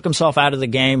 and he took himself out of the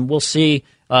game. We'll see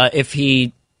if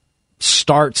he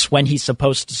starts when he's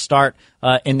supposed to start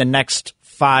in the next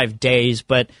 5 days,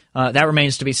 but that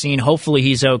remains to be seen. Hopefully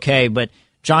he's okay, but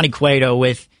Johnny Cueto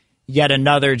with yet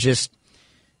another just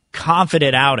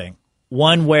confident outing,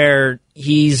 one where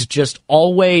he's just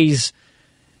always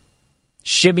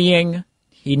shimmying.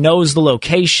 He knows the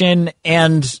location,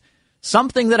 and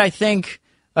something that I think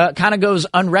kind of goes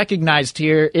unrecognized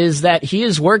here is that he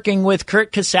is working with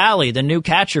Curt Casale, the new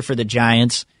catcher for the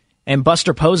Giants, and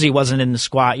Buster Posey wasn't in the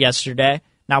squad yesterday.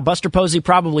 Now, Buster Posey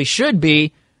probably should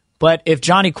be, but if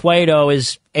Johnny Cueto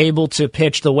is able to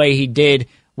pitch the way he did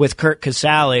with Curt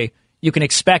Casale, you can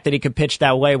expect that he could pitch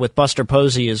that way with Buster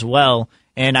Posey as well.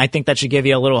 And I think that should give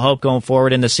you a little hope going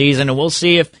forward in the season. And we'll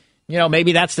see if,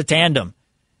 maybe that's the tandem.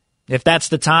 If that's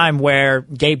the time where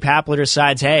Gabe Kapler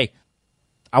decides, hey,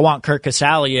 I want Curt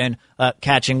Casale in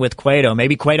catching with Cueto.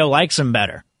 Maybe Cueto likes him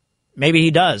better. Maybe he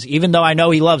does, even though I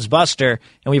know he loves Buster,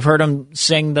 and we've heard him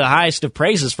sing the highest of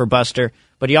praises for Buster,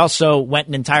 but he also went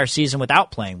an entire season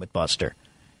without playing with Buster.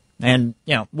 And,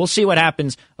 we'll see what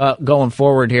happens going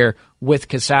forward here with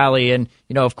Casale. And,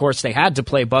 of course, they had to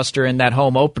play Buster in that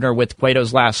home opener with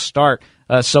Cueto's last start.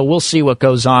 So we'll see what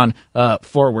goes on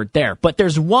forward there. But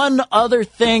there's one other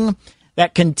thing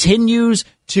that continues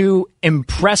to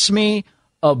impress me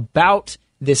about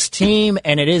this team,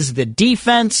 and it is the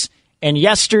defense. And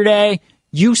yesterday,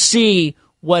 you see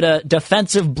what a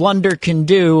defensive blunder can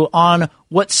do on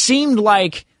what seemed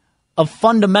like a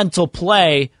fundamental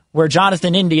play where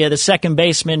Jonathan India, the second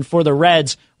baseman for the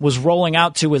Reds, was rolling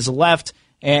out to his left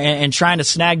and trying to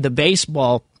snag the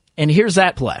baseball. And here's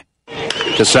that play.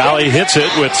 Casale hits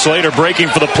it with Slater breaking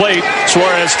for the plate.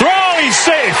 Suarez throw, he's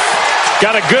safe.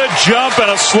 Got a good jump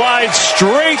and a slide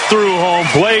straight through home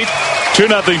plate.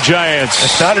 2-0 Giants.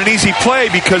 It's not an easy play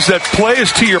because that play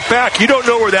is to your back. You don't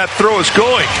know where that throw is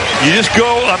going. You just go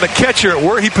on the catcher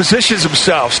where he positions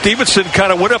himself. Stevenson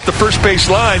kind of went up the first base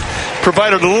line,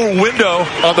 provided a little window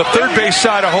on the third base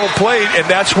side of home plate, and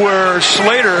that's where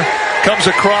Slater comes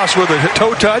across with a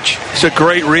toe touch. It's a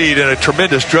great read and a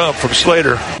tremendous jump from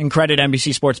Slater. And credit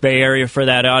NBC Sports Bay Area for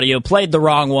that audio. Played the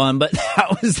wrong one, but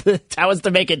that was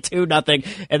to make it 2-0,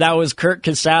 and that was Curt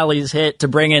Casale's hit to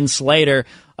bring in Slater.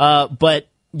 But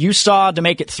you saw to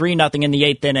make it 3-0 in the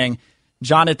 8th inning,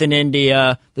 Jonathan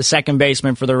India, the second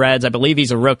baseman for the Reds, I believe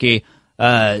he's a rookie,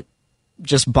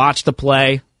 just botched the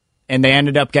play, and they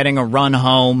ended up getting a run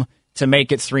home to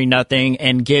make it 3-0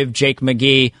 and give Jake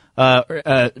McCheese,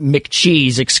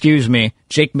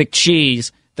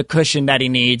 the cushion that he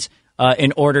needs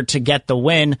in order to get the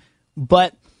win.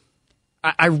 But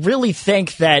I really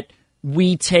think that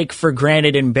we take for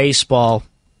granted in baseball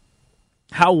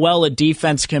how well a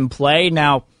defense can play.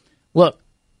 Now, look,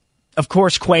 of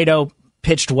course, Cueto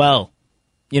pitched well.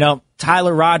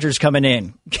 Tyler Rogers coming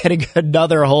in, getting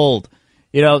another hold,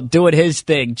 doing his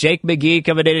thing. Jake McGee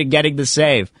coming in and getting the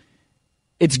save.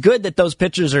 It's good that those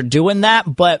pitchers are doing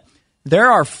that, but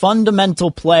there are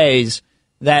fundamental plays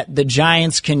that the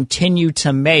Giants continue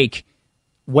to make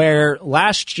where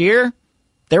last year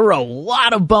there were a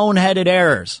lot of boneheaded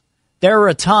errors. There were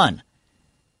a ton.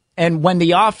 And when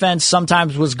the offense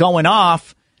sometimes was going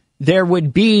off, there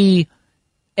would be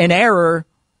an error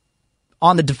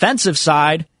on the defensive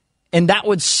side, and that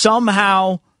would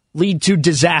somehow lead to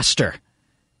disaster.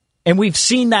 And we've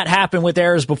seen that happen with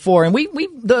errors before. And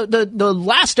the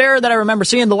last error that I remember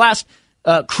seeing, the last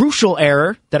crucial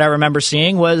error that I remember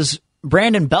seeing was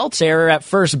Brandon Belt's error at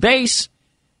first base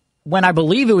when I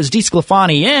believe it was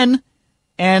DeSclafani in,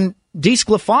 and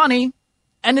DeSclafani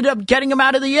ended up getting him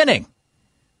out of the inning.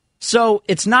 So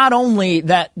it's not only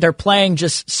that they're playing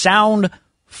just sound,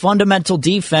 fundamental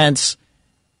defense,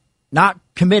 not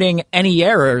committing any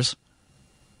errors,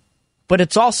 but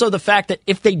it's also the fact that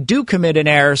if they do commit an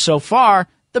error so far,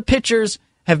 the pitchers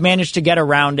have managed to get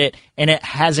around it, and it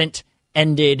hasn't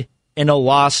ended in a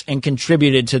loss and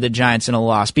contributed to the Giants in a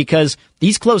loss. Because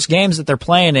these close games that they're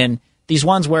playing in, these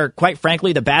ones where, quite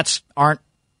frankly, the bats aren't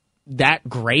that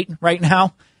great right now.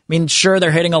 I mean, sure,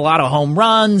 they're hitting a lot of home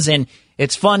runs, and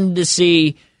it's fun to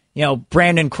see,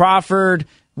 Brandon Crawford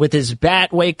with his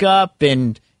bat wake up,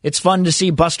 and it's fun to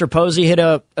see Buster Posey hit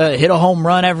a home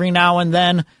run every now and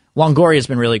then. Longoria's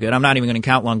been really good. I'm not even going to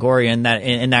count Longoria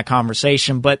in that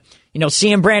conversation, but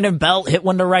seeing Brandon Belt hit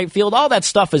one to right field, all that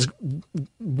stuff is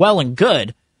well and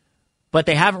good, but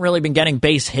they haven't really been getting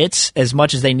base hits as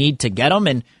much as they need to get them.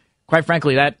 And quite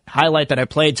frankly, that highlight that I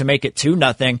played to make it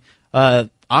 2-0,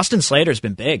 Austin Slater's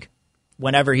been big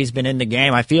whenever he's been in the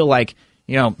game. I feel like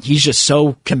he's just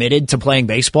so committed to playing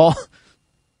baseball,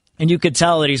 and you could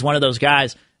tell that he's one of those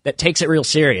guys that takes it real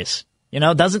serious.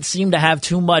 Doesn't seem to have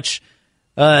too much.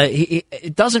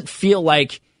 It doesn't feel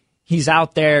like he's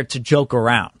out there to joke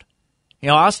around.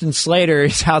 Austin Slater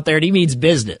is out there and he means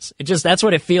business. That's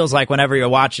what it feels like whenever you're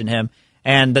watching him.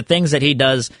 And the things that he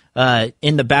does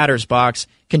in the batter's box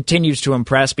continues to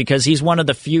impress, because he's one of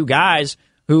the few guys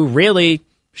who really,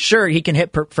 sure, he can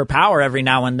hit for power every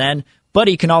now and then, but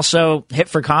he can also hit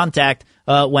for contact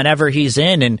whenever he's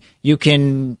in. And you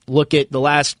can look at the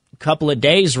last couple of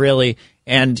days, really,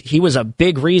 and he was a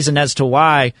big reason as to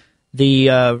why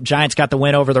the Giants got the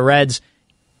win over the Reds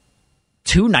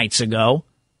 2 nights ago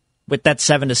with that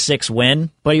 7-6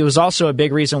 win. But he was also a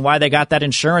big reason why they got that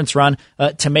insurance run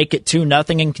to make it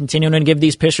 2-0 and continuing to give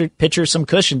these pitchers some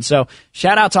cushion. So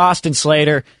shout out to Austin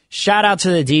Slater, shout out to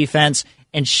the defense,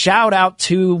 and shout out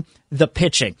to the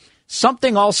pitching.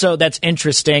 Something also that's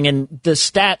interesting, and the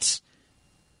stats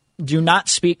do not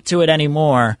speak to it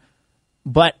anymore,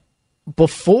 but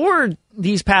before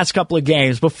these past couple of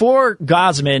games, before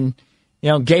Gausman,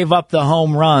 gave up the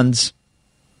home runs,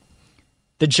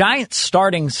 the Giants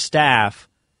starting staff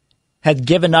had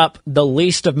given up the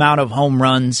least amount of home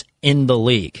runs in the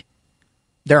league.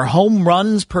 Their home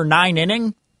runs per 9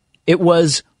 inning, it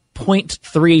was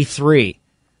 .33,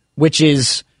 which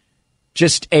is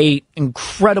just a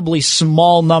incredibly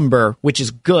small number, which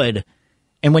is good.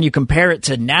 And when you compare it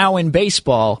to now in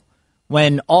baseball,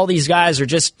 when all these guys are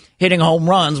just hitting home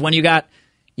runs, when you got,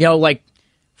 like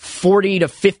 40 to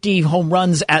 50 home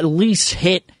runs at least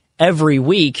hit every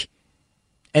week,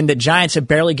 and the Giants have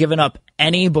barely given up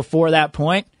any before that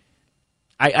point,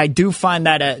 I do find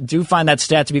that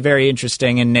stat to be very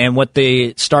interesting, and what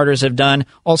the starters have done,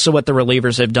 also what the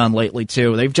relievers have done lately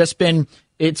too. It's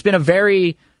been a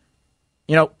very,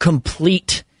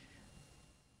 complete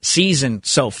season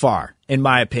so far, in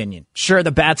my opinion. Sure,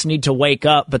 the bats need to wake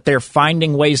up, but they're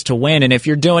finding ways to win. And if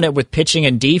you're doing it with pitching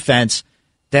and defense,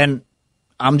 then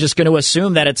I'm just going to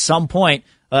assume that at some point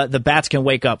the bats can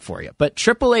wake up for you. But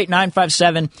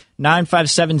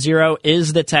 888-957-9570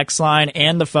 is the text line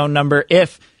and the phone number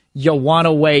if you want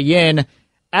to weigh in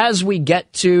as we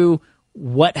get to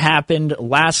what happened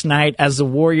last night as the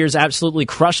Warriors absolutely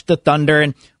crushed the Thunder.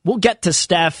 And we'll get to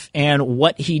Steph and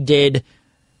what he did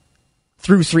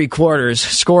through 3 quarters,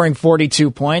 scoring 42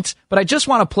 points. But I just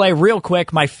want to play real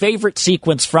quick my favorite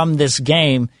sequence from this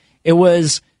game. It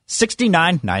was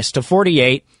 69, nice, to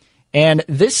 48. And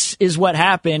this is what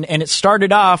happened. And it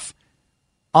started off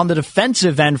on the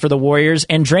defensive end for the Warriors,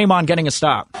 and Draymond getting a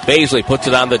stop. Baisley puts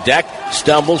it on the deck,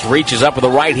 stumbles, reaches up with a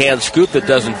right-hand scoop that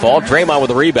doesn't fall. Draymond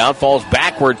with a rebound, falls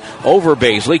backward over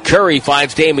Baisley. Curry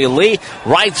finds Damian Lee,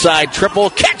 right side triple,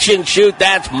 catch and shoot,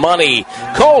 that's money.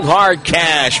 Cold hard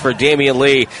cash for Damian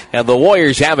Lee, and the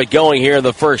Warriors have it going here in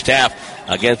the first half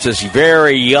against this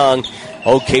very young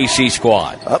OKC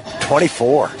squad. Up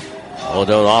 24.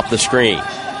 Olodone off the screen,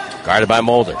 guarded by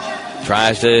Mulder.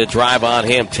 Tries to drive on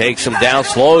him, takes him down,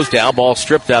 slows down, ball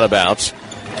stripped out of bounds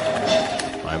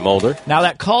by Mulder. Now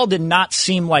that call did not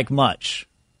seem like much,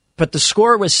 but the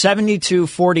score was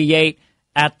 72-48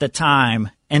 at the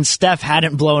time, and Steph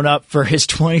hadn't blown up for his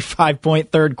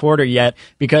 25-point third quarter yet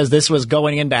because this was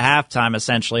going into halftime,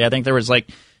 essentially. I think there was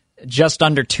just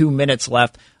under 2 minutes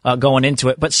left going into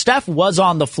it, but Steph was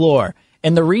on the floor.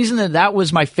 And the reason that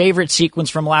was my favorite sequence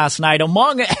from last night,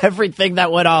 among everything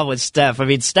that went on with Steph, I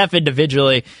mean, Steph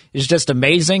individually is just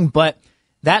amazing, but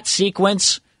that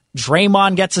sequence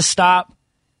Draymond gets a stop.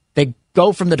 They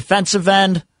go from the defensive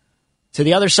end to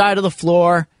the other side of the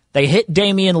floor. They hit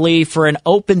Damian Lee for an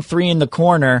open three in the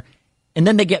corner, and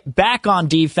then they get back on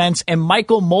defense, and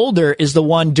Michael Mulder is the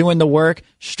one doing the work,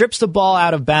 strips the ball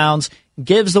out of bounds,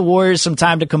 gives the Warriors some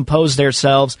time to compose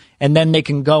themselves, and then they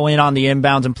can go in on the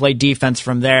inbounds and play defense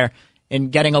from there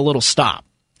and getting a little stop,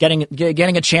 getting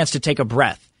a chance to take a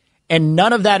breath. And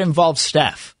none of that involves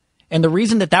Steph. And the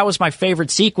reason that was my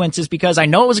favorite sequence is because I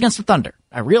know it was against the Thunder.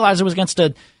 I realize it was against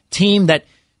a team that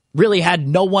really had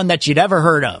no one that you'd ever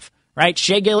heard of, right?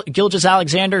 Shai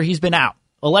Gilgeous-Alexander, he's been out.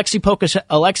 Alexei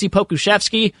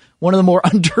Pokusevsky, one of the more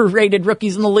underrated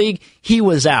rookies in the league, he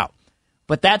was out.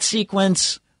 But that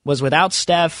sequence was without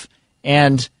Steph,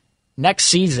 and next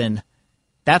season,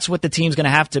 that's what the team's going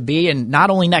to have to be, and not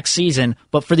only next season,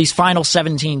 but for these final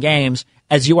 17 games,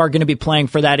 as you are going to be playing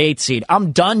for that 8 seed.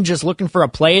 I'm done just looking for a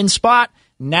play-in spot.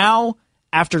 Now,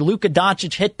 after Luka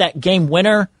Doncic hit that game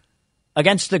winner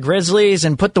against the Grizzlies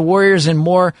and put the Warriors in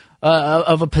more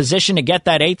of a position to get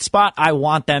that 8th spot, I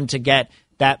want them to get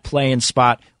that play-in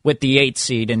spot with the 8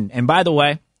 seed. And by the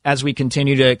way, as we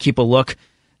continue to keep a look,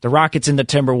 the Rockets and the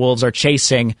Timberwolves are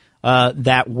chasing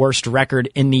that worst record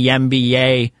in the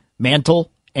NBA mantle.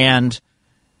 And,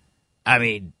 I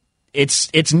mean,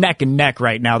 it's neck and neck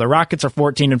right now. The Rockets are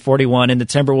 14-41 and the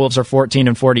Timberwolves are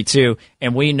 14-42.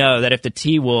 And we know that if the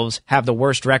T-Wolves have the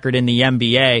worst record in the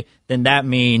NBA, then that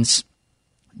means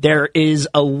there is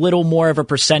a little more of a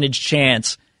percentage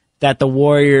chance that the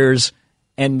Warriors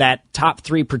and that top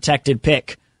 3 protected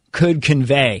pick could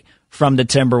convey from the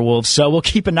Timberwolves. So we'll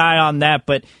keep an eye on that.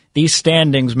 But these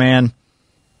standings, man,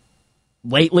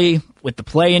 lately with the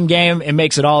play-in game, it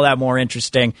makes it all that more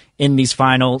interesting in these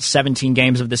final 17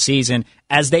 games of the season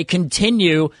as they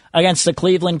continue against the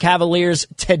Cleveland Cavaliers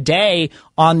today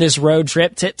on this road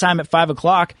trip. Tip time at 5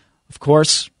 o'clock. Of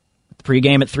course,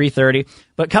 pregame at 3:30.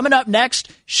 But coming up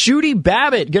next, Shooty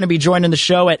Babbitt going to be joining the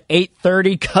show at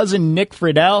 8:30. Cousin Nick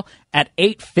Friedel at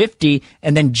 8:50.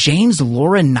 And then James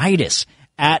Laurinaitis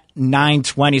at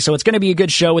 9:20. So it's going to be a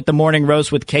good show with the Morning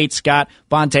Roast with Kate Scott,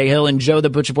 Bonte Hill, and Joe the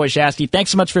Butcher Boy Shasky.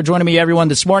 Thanks so much for joining me, everyone,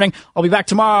 this morning. I'll be back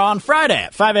tomorrow on Friday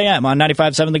at 5 a.m. on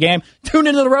 95.7 The Game. Tune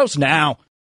into the roast now.